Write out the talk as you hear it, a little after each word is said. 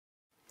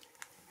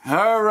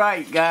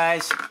Alright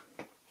guys,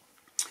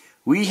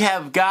 we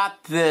have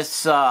got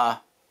this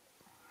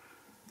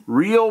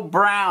real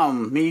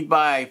brown made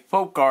by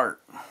Folk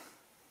Art,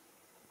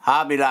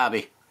 Hobby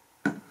Lobby,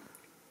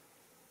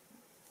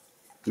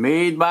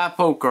 made by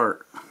Folk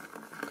Art,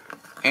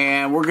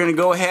 and we're going to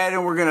go ahead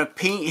and we're going to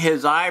paint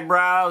his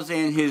eyebrows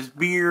and his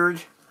beard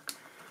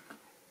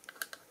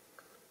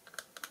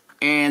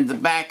and the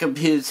back of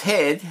his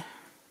head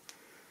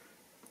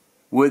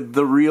with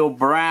the real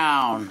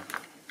brown.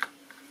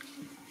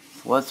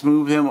 Let's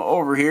move him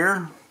over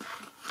here.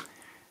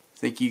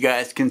 Think you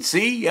guys can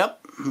see?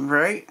 Yep,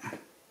 right.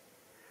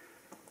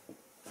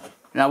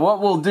 Now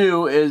what we'll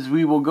do is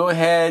we will go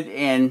ahead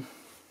and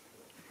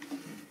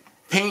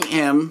paint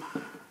him,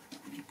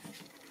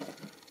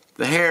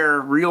 the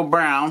hair, real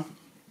brown,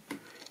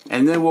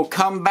 and then we'll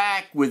come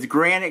back with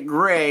granite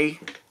gray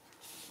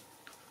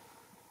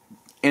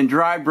and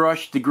dry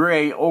brush the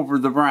gray over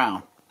the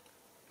brown.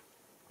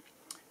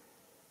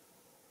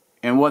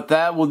 And what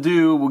that will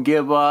do will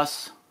give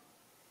us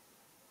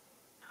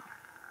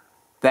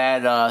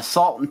that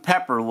salt and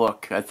pepper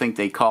look, I think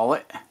they call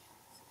it.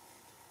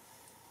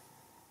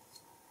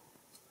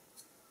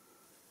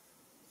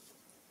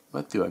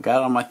 What do I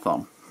got on my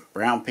thumb?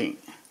 Brown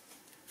paint.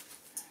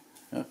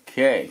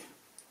 Okay.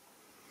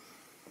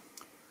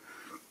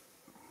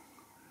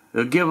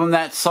 It'll give them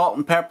that salt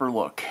and pepper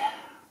look.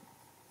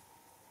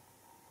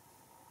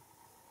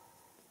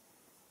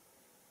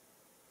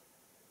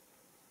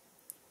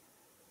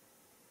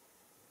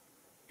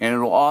 And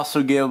it'll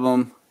also give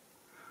them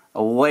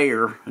a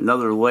layer,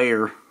 another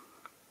layer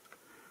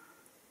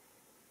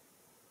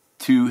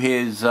to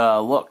his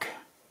look.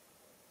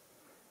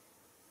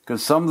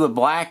 Because some of the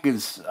black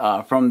is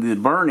from the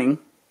burning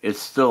is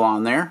still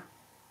on there.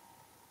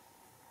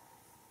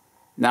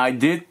 Now I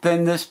did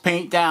thin this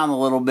paint down a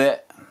little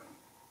bit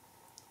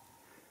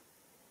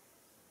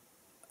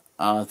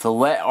to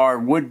let our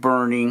wood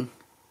burning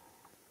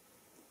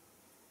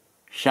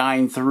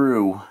shine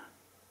through.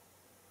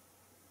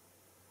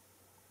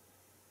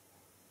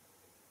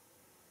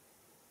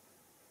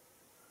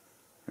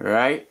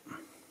 Right?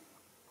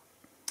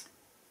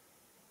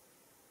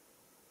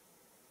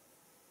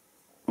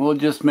 We'll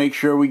just make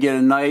sure we get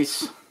a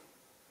nice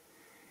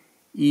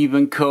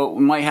even coat.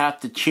 We might have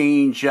to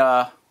change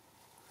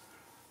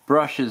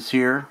brushes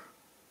here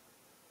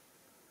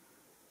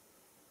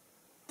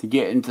to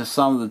get into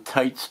some of the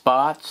tight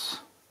spots.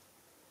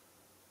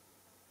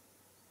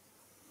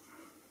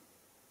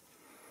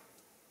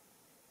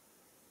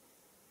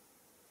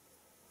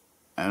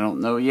 I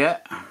don't know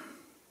yet.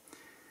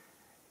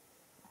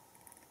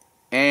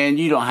 And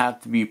you don't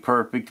have to be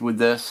perfect with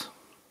this,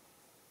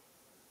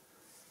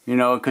 you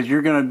know, because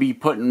you're going to be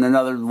putting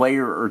another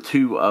layer or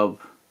two of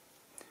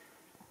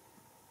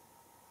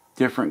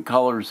different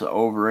colors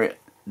over it.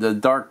 The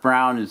dark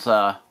brown is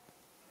like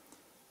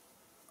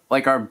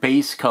our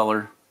base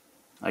color,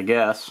 I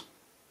guess.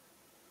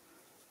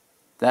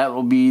 That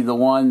will be the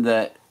one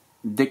that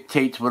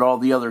dictates what all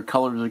the other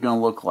colors are going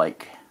to look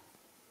like.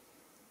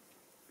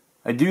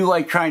 I do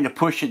like trying to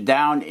push it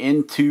down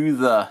into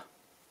the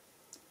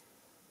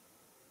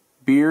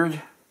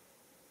beard,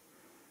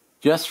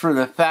 just for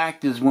the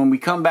fact is when we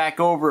come back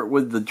over it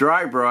with the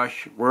dry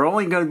brush, we're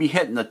only going to be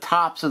hitting the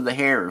tops of the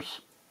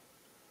hairs,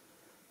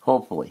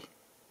 hopefully.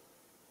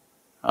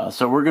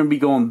 So we're going to be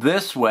going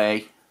this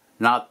way,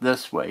 not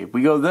this way. If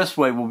we go this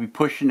way, we'll be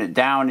pushing it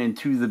down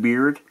into the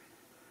beard,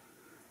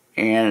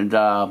 and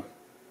I'm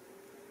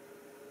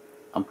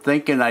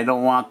thinking I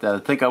don't want that. I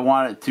think I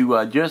want it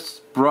to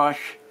just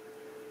brush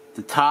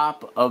the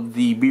top of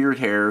the beard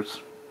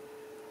hairs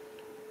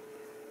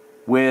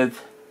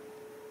with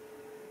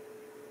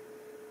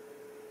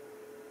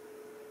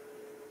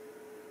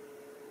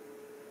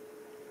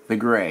the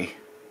gray.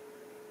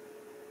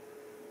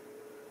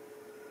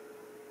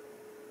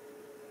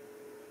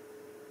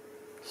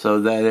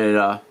 So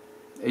that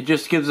it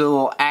just gives it a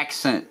little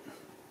accent.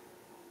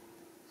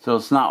 So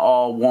it's not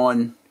all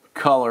one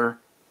color.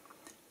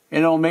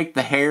 And it'll make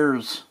the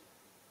hairs,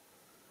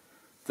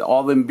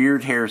 all them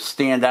beard hairs,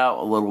 stand out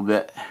a little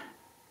bit.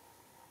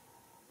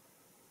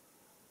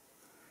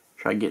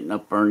 Try getting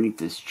up underneath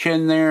his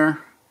chin there.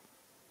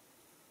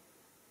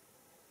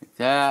 Like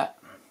that.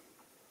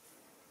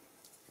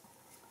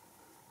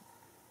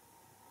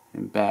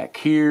 And back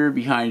here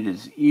behind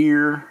his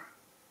ear.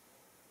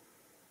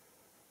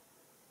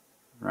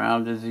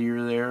 Around his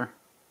ear there.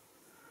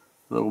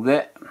 A little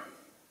bit. Like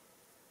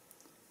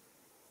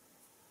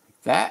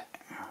that.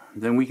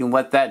 Then we can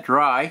let that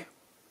dry.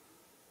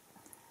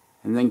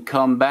 And then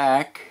come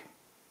back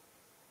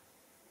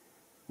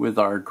with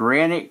our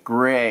granite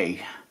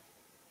gray.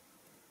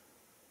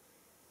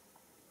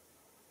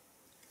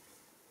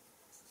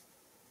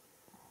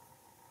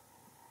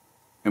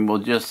 And we'll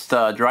just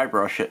dry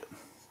brush it.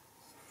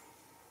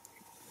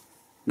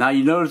 Now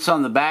you notice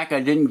on the back I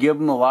didn't give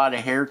them a lot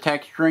of hair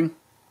texturing.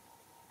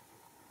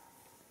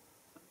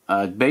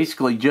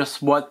 Basically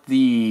just what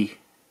the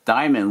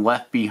diamond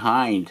left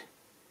behind.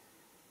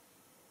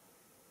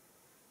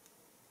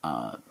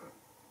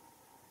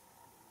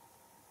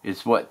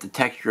 is what the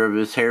texture of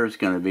his hair is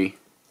going to be.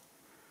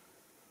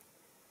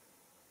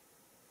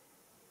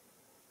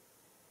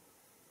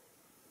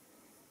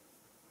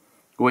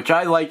 Which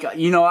I like,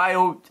 you know,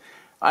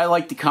 I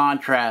like the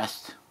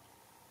contrast.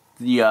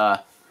 The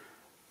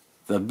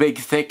big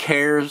thick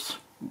hairs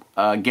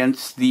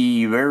against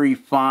the very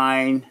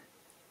fine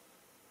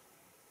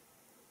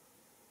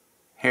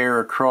hair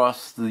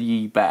across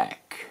the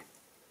back.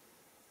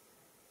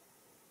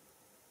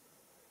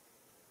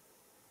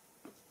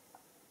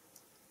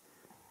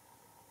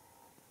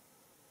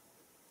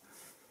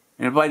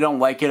 And if I don't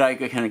like it, I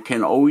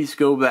can always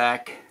go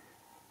back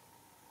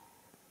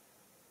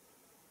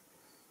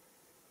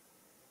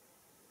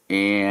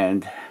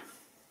and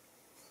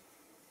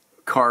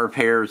carve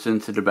hairs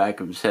into the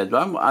back of his head.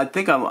 But I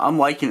think I'm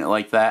liking it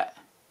like that.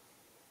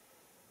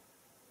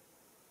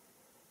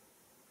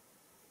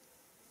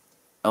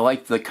 I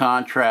like the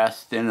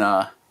contrast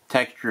in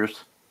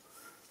textures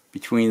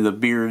between the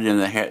beard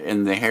and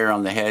the hair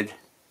on the head.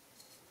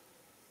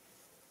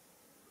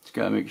 Just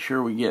gotta make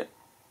sure we get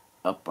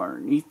up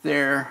underneath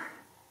there,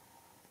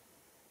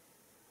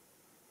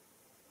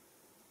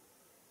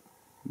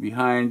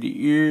 behind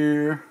the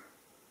ear.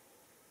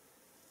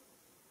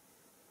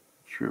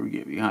 Make sure we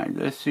get behind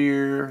this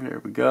ear.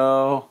 There we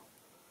go.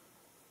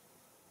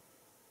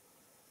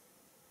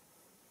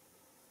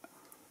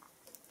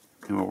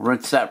 And we'll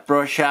rinse that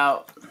brush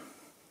out.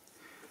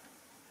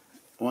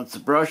 Once the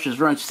brush is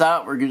rinsed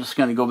out, we're just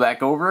going to go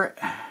back over it,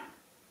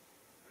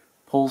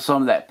 pull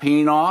some of that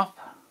paint off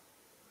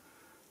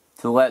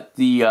to let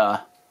the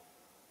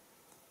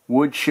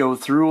wood show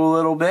through a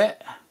little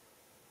bit.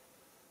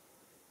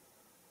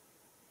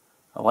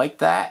 I like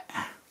that.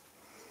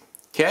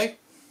 Okay.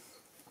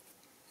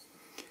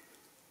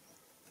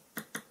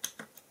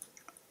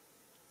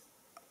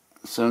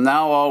 So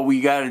now all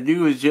we got to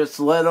do is just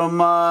let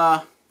them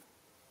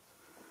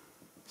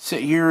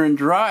sit here and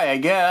dry, I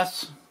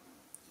guess.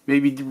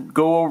 Maybe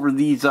go over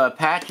these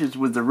patches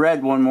with the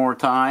red one more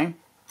time.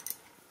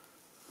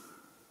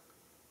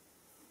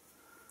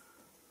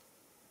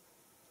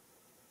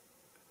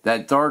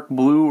 That dark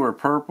blue or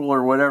purple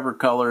or whatever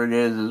color it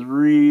is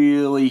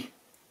really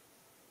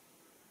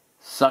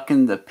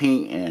sucking the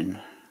paint in.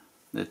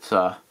 It's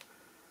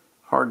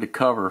hard to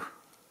cover.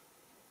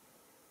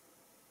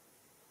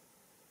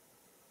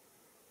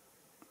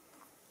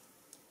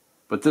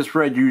 But this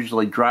red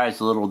usually dries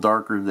a little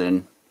darker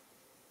than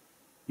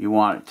you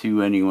want it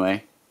to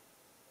anyway.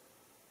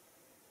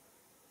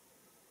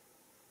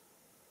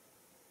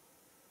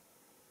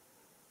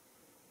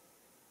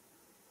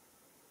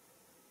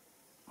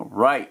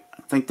 Alright,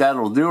 I think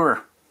that'll do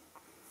her.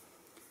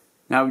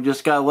 Now we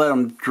just gotta let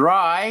them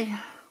dry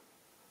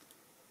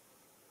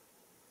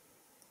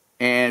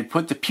and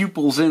put the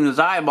pupils in his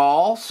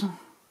eyeballs.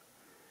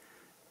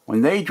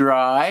 When they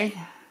dry,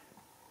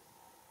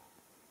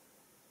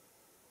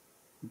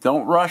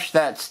 don't rush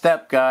that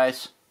step,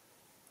 guys.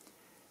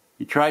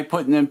 You try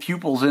putting them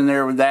pupils in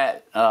there with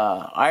that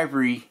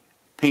ivory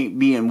paint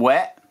being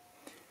wet,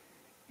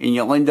 and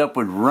you'll end up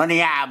with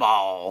runny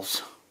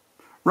eyeballs.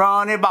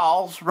 Runny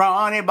balls,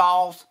 runny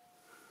balls.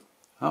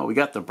 Oh, we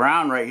got the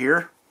brown right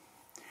here.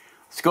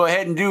 Let's go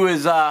ahead and do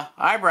his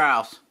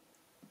eyebrows,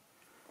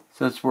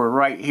 since we're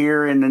right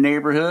here in the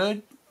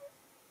neighborhood.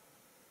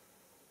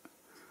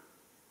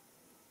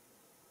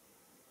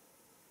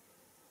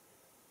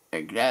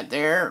 Like that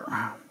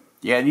there.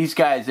 Yeah, these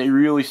guys, they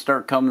really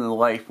start coming to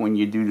life when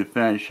you do the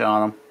finish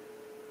on them.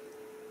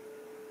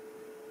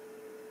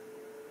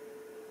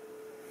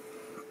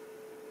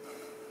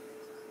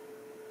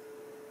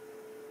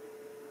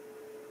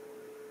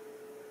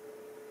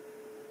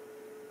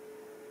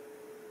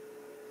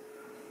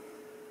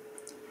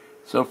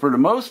 So for the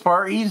most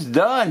part, he's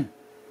done.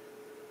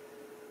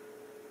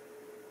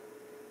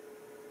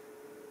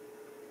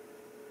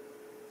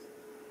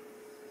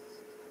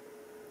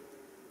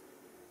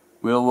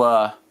 We'll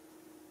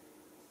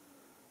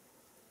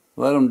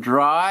let him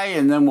dry,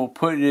 and then we'll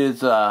put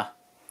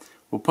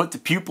we'll put the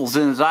pupils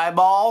in his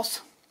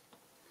eyeballs.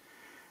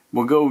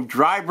 We'll go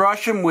dry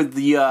brush him with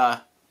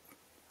the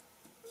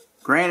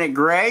granite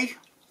gray.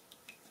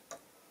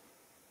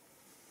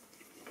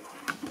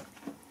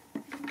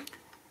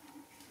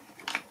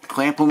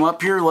 Clamp them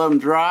up here, let them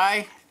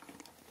dry.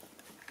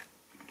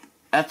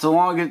 That's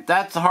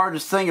the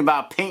hardest thing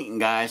about painting,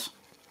 guys.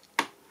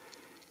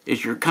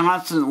 Is you're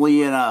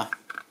constantly in a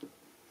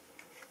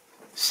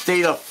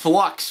state of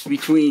flux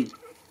between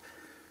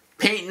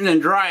painting and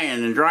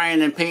drying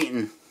and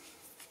painting.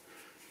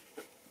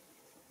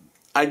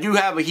 I do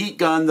have a heat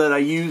gun that I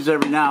use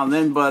every now and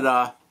then, but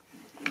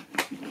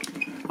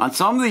on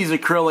some of these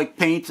acrylic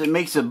paints it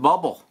makes it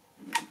bubble.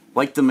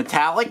 Like the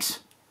metallics.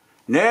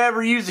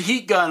 Never use a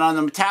heat gun on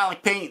the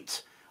metallic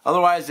paints.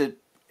 Otherwise it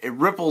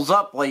ripples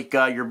up like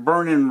you're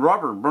burning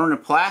rubber, burning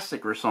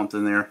plastic or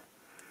something there.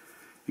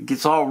 It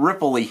gets all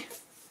ripply.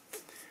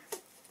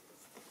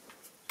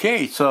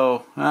 Okay,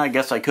 so I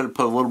guess I could have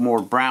put a little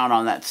more brown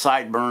on that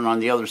sideburn on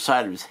the other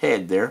side of his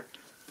head there.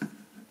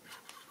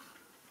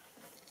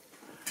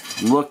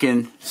 I'm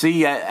looking.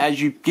 See,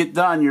 as you get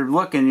done, you're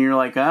looking, and you're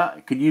like,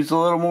 could use a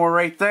little more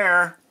right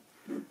there.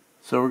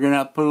 So we're going to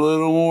have to put a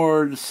little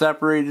more to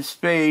separate the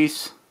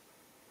space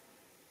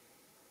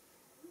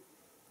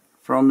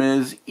from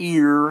his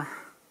ear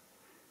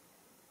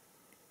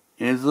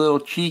and his little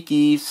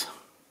cheekies.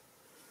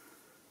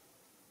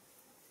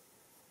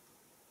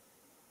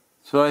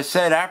 So I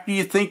said, after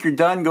you think you're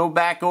done, go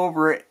back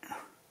over it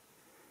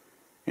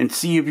and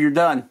see if you're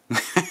done.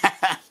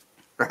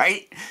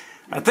 Right?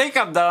 I think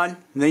I'm done.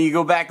 And then you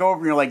go back over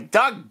and you're like,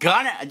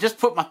 doggone it, I just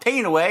put my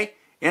paint away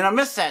and I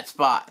missed that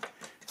spot.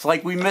 It's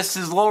like we missed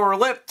his lower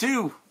lip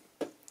too.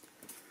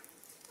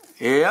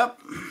 Yep.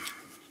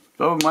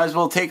 So we might as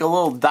well take a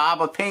little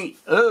dab of paint.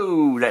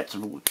 Oh, that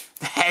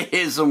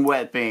is some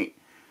wet paint.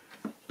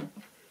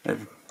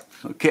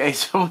 Okay,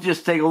 so we'll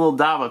just take a little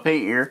dab of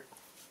paint here.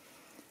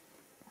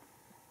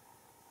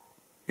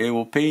 Okay,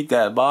 we'll paint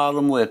that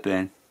bottom lip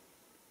in.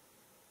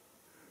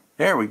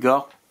 There we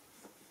go.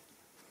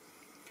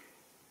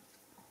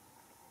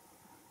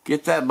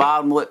 Get that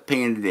bottom lip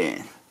painted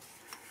in.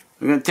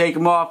 I'm going to take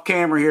them off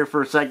camera here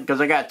for a second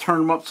because I got to turn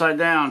them upside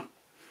down.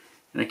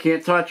 And I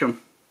can't touch them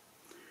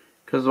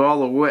because of all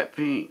the wet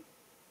paint.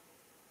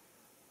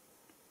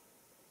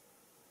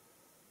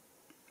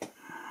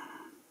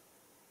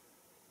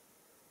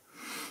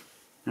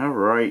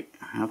 Alright,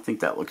 I think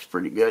that looks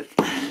pretty good.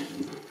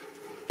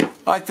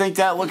 I think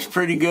that looks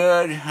pretty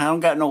good. I don't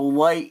got no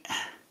light.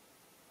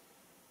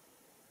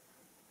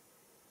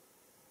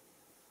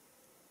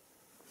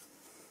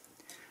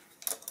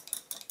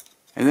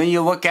 And then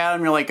you look at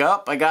him, you're like,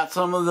 oh, I got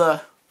some of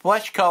the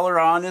flesh color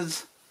on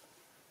his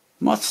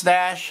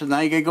mustache. And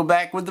now you gotta go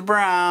back with the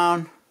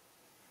brown.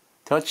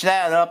 Touch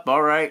that up.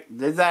 Alright,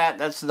 did that.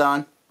 That's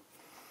done.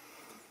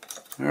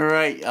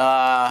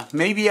 Alright,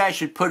 maybe I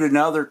should put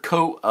another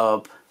coat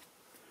of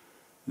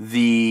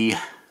the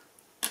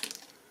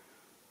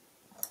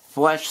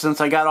flesh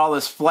since I got all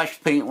this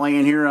flesh paint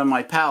laying here on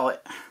my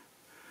palette.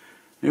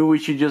 Maybe we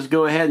should just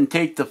go ahead and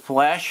take the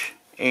flesh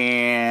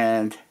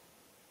and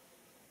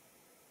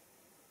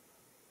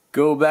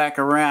go back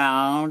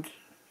around.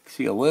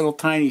 See a little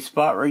tiny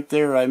spot right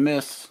there I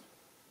missed.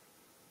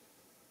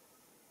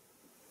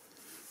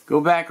 Go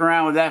back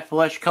around with that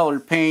flesh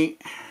colored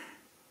paint.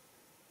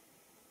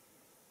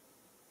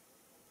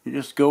 You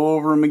just go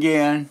over them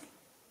again.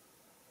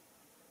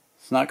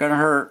 It's not going to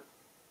hurt.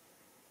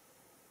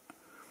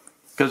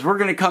 Because we're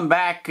going to come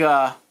back.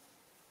 I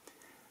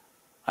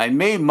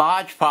may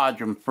Mod Podge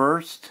them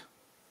first.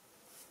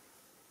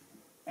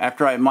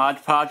 After I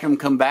Mod Podge them,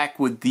 come back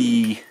with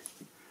the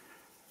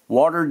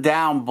watered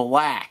down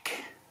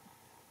black.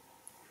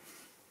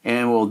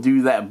 And we'll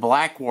do that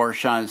black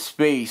wash on his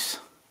face.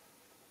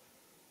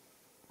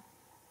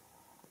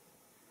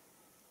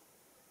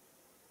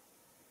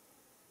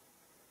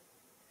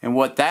 And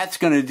what that's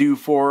going to do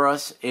for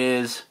us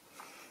is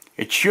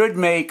it should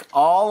make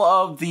all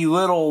of the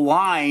little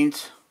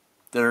lines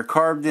that are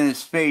carved in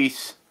his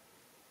face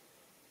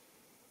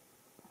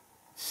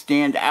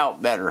stand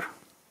out better.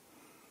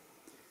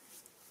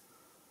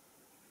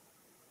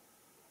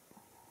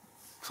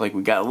 Looks like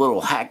we got a little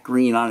hack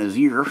green on his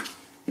ear.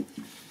 So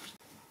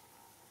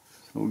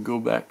we'll go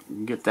back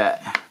and get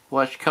that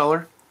flesh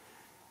color.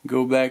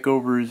 Go back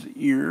over his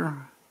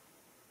ear.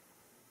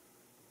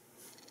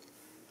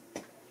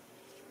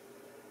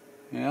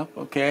 Yep,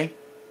 okay.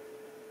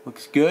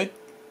 Looks good.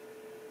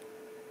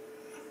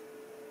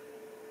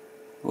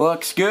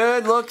 Looks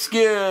good, looks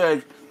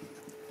good.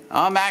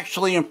 I'm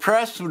actually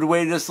impressed with the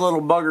way this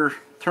little bugger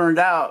turned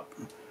out.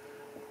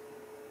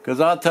 Because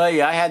I'll tell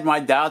you, I had my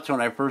doubts when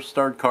I first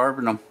started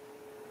carving them.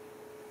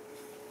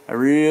 I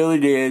really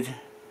did.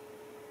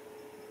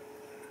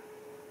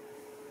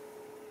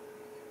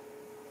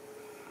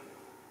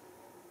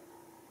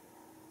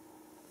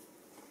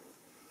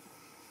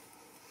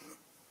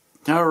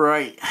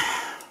 Alright.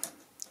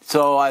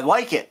 So I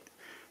like it.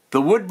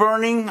 The wood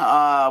burning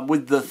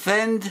with the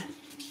thinned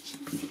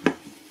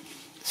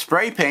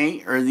spray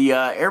paint or the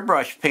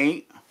airbrush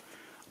paint,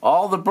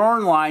 all the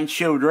burn lines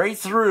showed right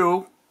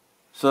through,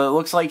 so it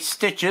looks like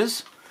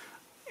stitches,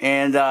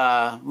 and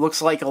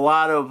looks like a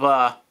lot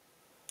of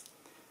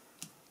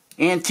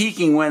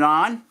antiquing went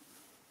on.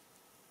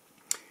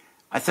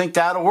 I think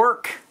that'll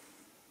work.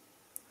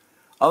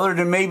 Other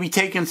than maybe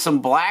taking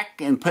some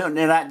black and putting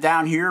it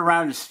down here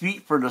around his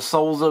feet for the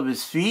soles of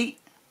his feet.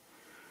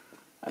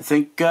 I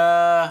think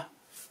all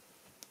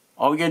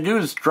we gotta do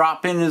is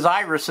drop in his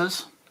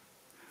irises,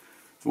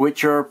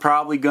 which are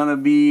probably gonna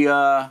be,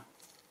 I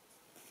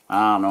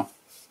don't know.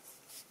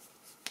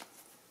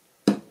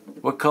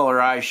 What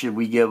color eyes should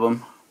we give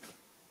him?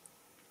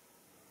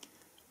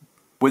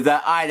 With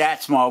that eye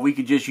that small, we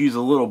could just use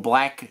a little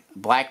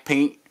black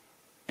paint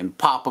and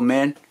pop them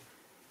in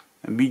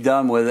and be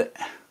done with it.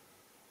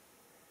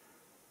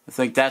 I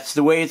think that's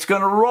the way it's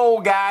going to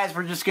roll, guys.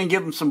 We're just going to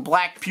give them some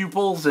black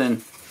pupils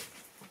and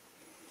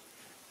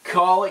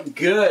call it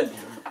good.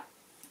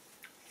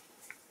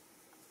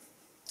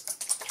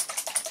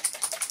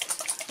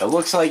 It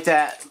looks like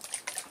that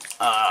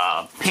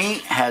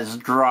paint has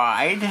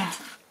dried.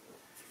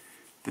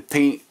 The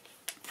paint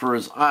for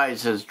his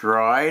eyes has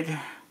dried.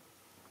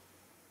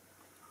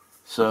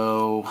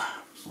 So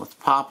let's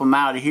pop them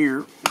out of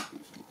here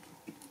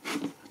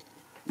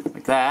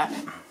like that.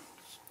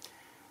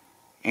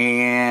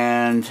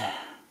 And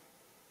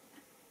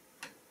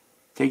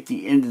take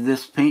the end of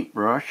this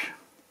paintbrush.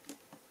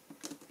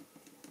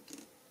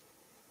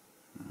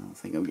 I don't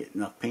think I'm getting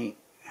enough paint.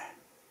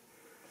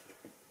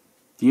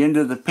 The end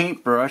of the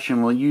paintbrush,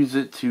 and we'll use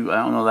it to, I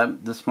don't know,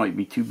 that this might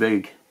be too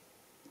big.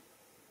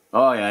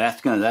 Oh yeah,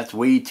 that's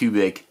way too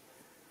big.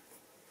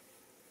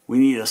 We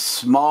need a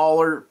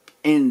smaller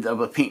end of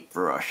a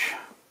paintbrush.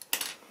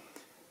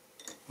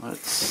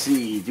 Let's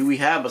see, do we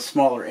have a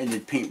smaller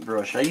ended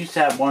paintbrush? I used to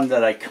have one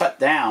that I cut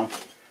down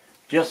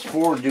just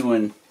for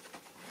doing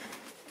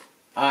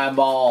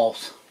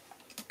eyeballs.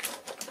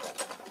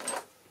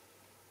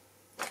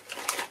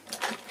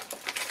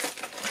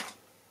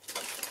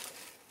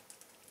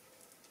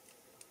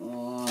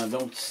 I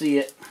don't see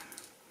it.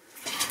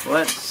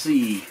 Let's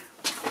see.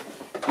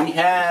 We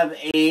have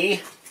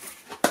a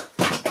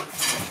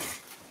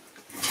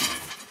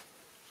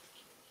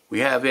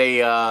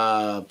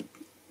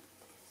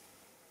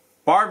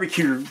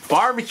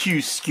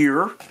barbecue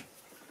skewer.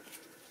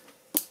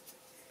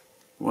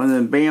 One of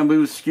them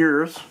bamboo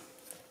skewers.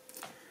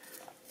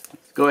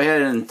 Let's go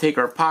ahead and take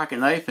our pocket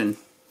knife and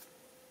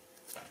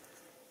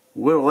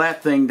whittle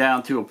that thing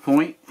down to a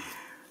point.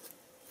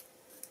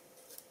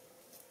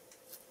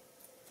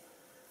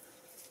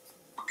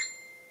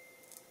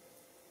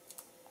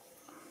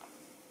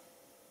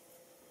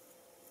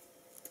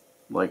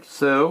 Like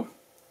so.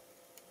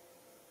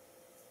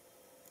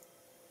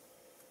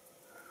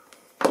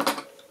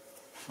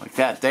 Like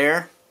that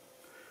there.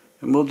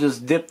 And we'll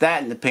just dip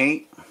that in the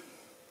paint.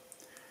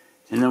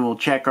 And then we'll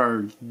check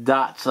our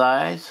dot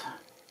size.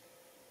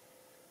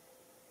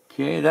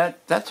 Okay,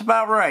 that's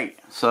about right.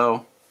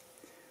 So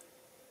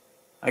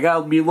I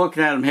gotta be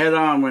looking at them head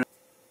on when.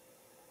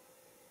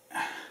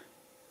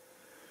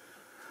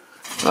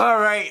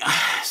 Alright,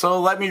 so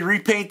let me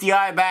repaint the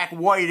eye back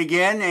white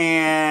again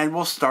and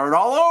we'll start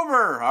all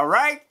over.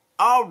 Alright?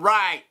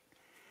 Alright.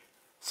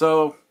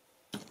 So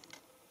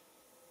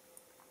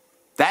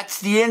that's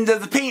the end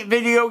of the paint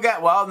video.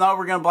 Well, no,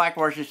 we're gonna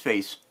blackwash his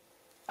face.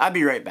 I'll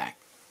be right back.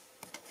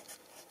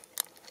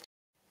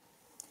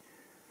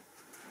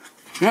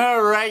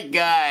 Alright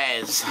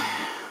guys,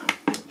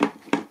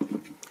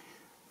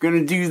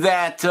 gonna do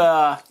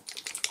that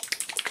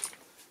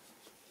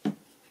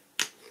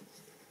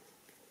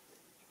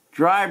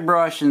dry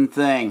brushing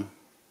thing.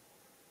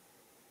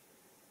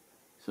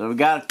 So we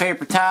got a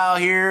paper towel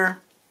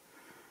here,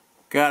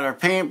 got our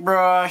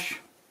paintbrush,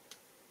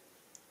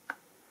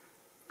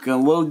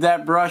 gonna load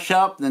that brush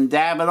up, then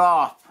dab it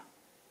off.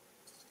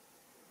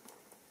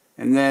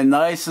 And then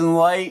nice and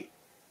light,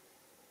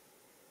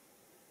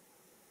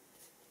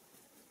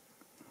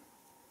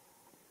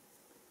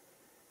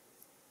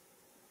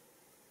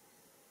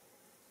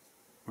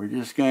 we're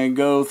just going to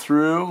go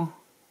through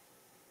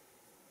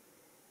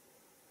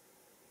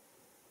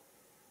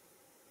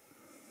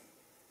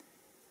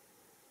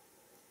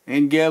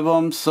and give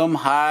them some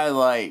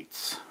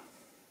highlights.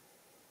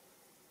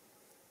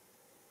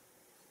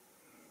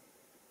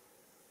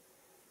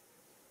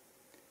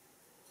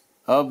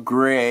 Of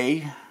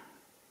gray.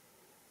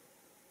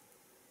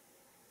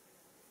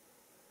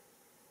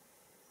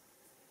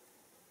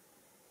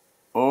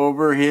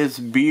 Over his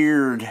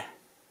beard.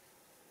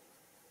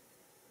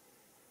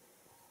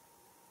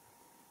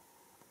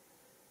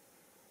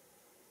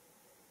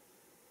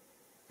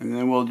 And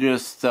then we'll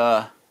just do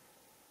a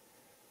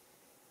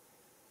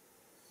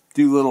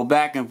little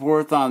back and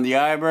forth on the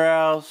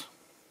eyebrows.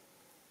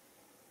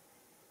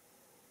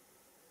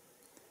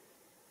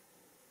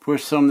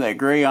 Push some of that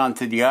gray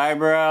onto the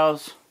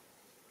eyebrows.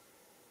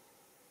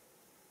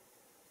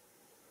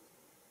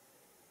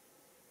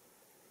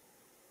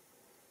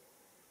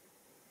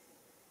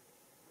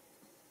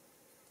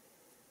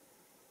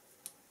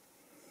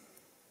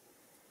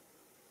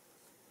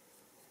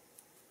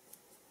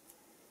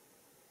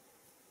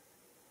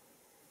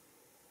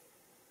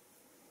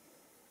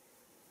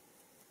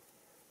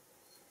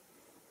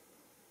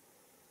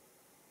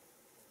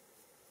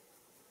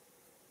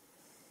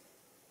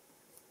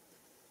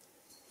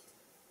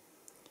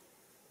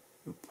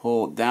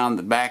 Pull it down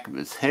the back of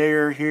his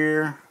hair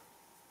here.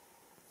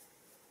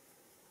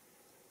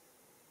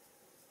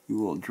 A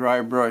little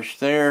dry brush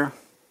there.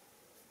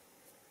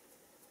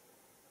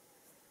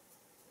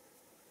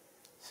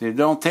 So it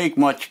don't take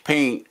much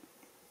paint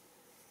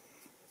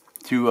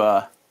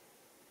to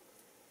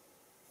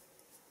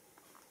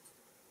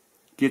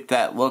get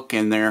that look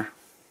in there.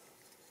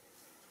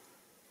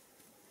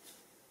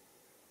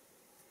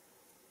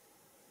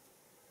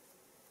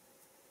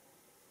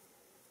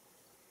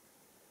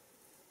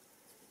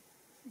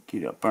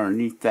 Get up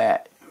underneath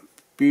that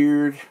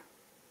beard.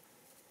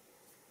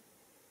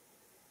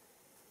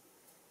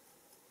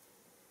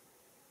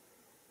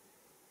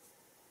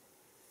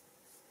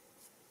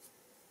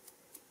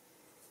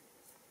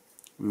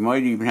 We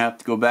might even have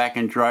to go back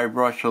and dry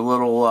brush a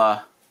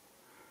little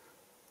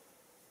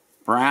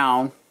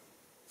brown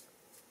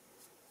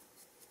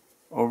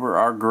over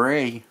our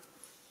gray.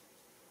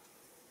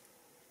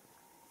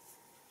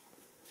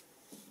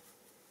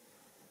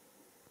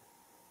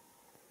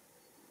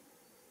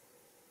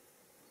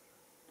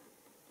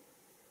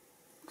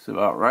 Looks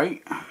about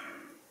right.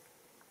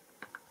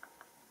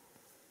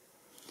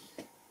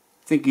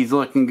 Think he's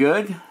looking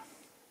good.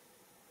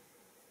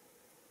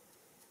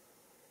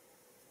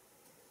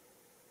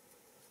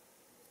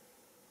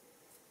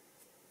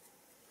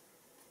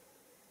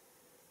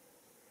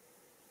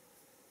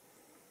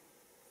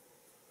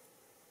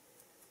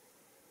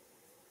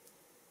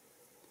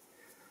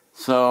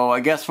 So I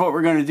guess what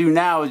we're going to do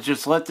now is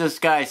just let this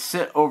guy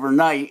sit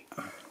overnight.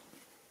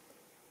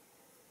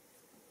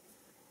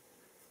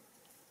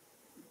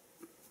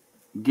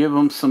 Give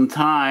him some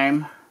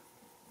time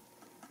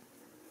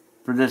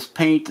for this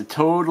paint to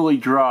totally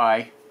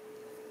dry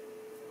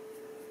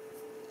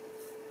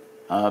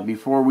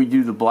before we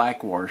do the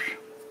black wash.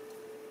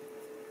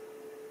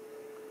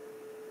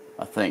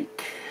 I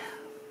think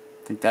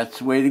that's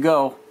the way to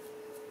go.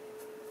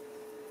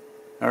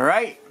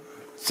 Alright,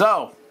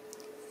 so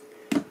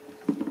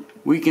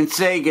we can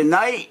say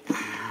goodnight.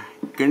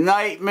 Good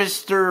night,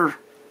 Mr.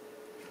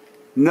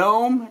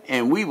 Gnome,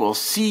 and we will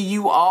see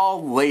you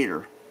all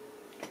later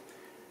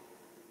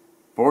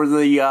for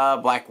the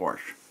black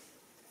wash.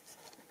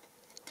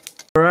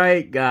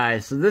 Alright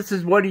guys, so this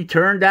is what he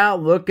turned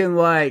out looking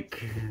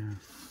like.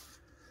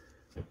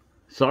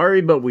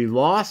 Sorry, but we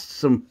lost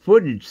some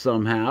footage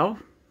somehow.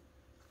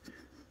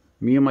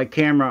 Me and my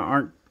camera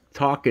aren't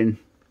talking.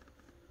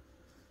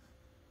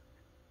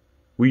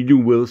 We do,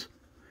 Willis.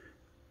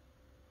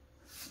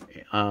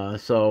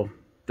 So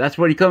that's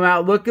what he come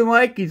out looking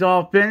like. He's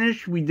all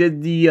finished. We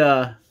did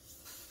the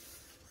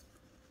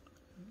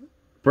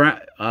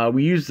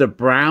we used the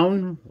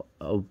brown.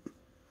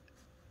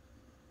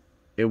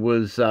 It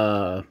was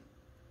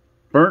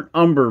burnt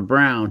umber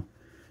brown,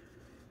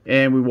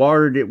 and we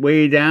watered it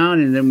way down,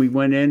 and then we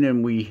went in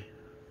and we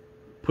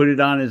put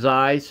it on his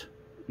eyes.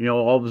 You know,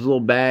 all his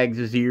little bags,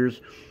 his ears.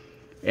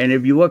 And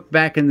if you look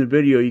back in the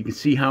video, you can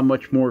see how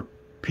much more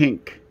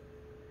pink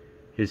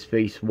his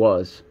face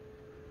was.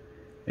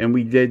 And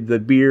we did the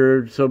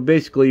beard. So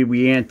basically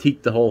we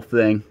antiqued the whole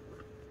thing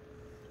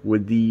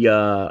with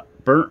the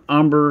burnt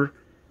umber,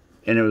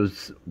 and it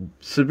was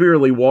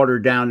severely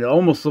watered down. It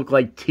almost looked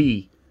like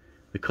tea,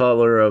 the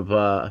color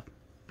of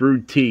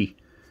brewed tea.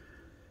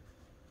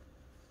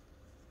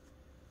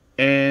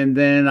 And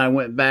then I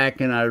went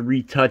back and I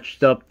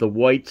retouched up the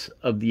whites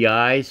of the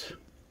eyes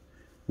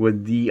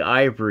with the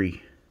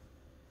ivory.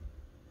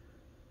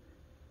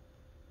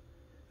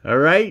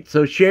 Alright,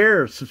 so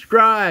share,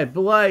 subscribe,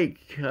 like,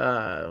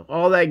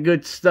 all that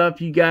good stuff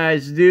you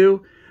guys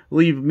do.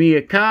 Leave me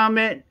a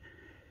comment.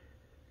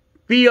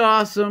 Be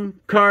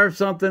awesome, carve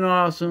something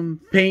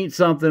awesome, paint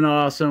something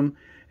awesome,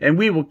 and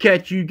we will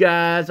catch you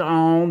guys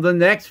on the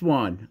next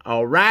one.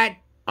 Alright?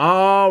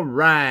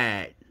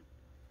 Alright.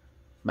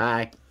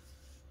 Bye.